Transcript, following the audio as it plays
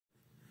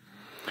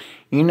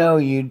You know,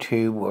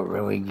 YouTube, what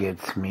really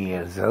gets me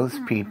is those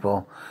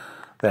people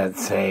that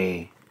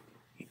say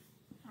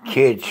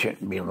kids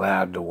shouldn't be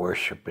allowed to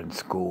worship in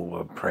school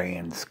or pray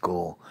in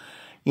school.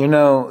 You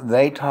know,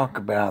 they talk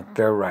about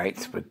their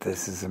rights, but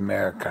this is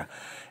America.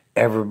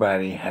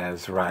 Everybody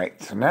has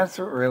rights. And that's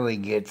what really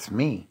gets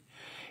me,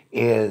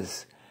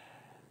 is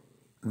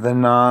the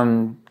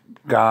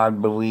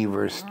non-God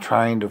believers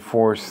trying to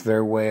force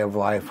their way of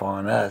life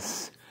on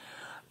us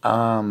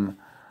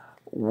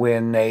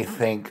when they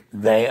think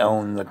they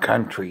own the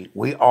country.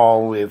 We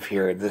all live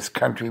here. This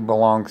country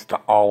belongs to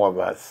all of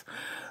us.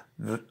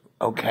 The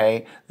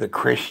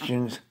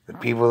Christians, the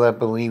people that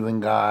believe in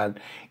God,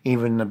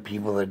 even the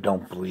people that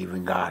don't believe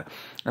in God.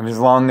 And as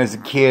long as a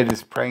kid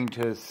is praying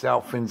to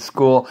himself in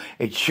school,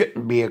 it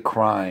shouldn't be a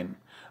crime,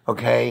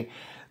 okay?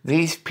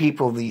 These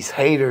people, these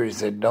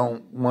haters that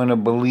don't want to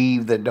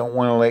believe, that don't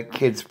want to let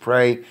kids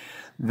pray,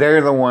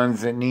 they're the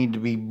ones that need to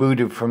be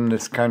booted from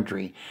this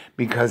country.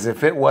 Because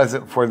if it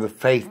wasn't for the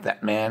faith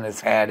that man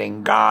has had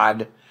in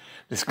God,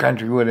 this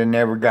country would have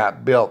never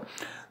got built.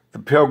 The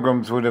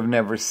Pilgrims would have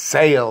never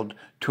sailed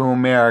to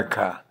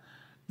America.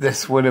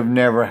 This would have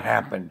never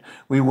happened.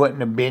 We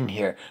wouldn't have been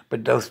here.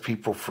 But those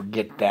people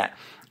forget that.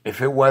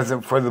 If it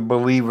wasn't for the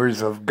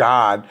believers of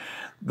God,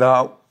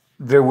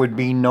 there would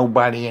be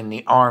nobody in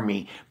the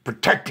army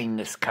protecting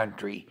this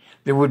country.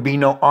 There would be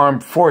no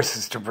armed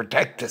forces to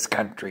protect this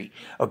country,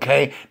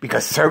 okay?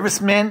 Because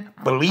servicemen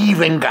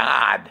believe in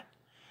God.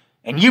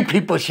 And you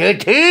people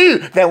should too,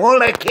 that won't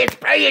let kids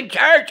pray in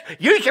church.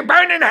 You should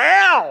burn in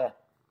hell.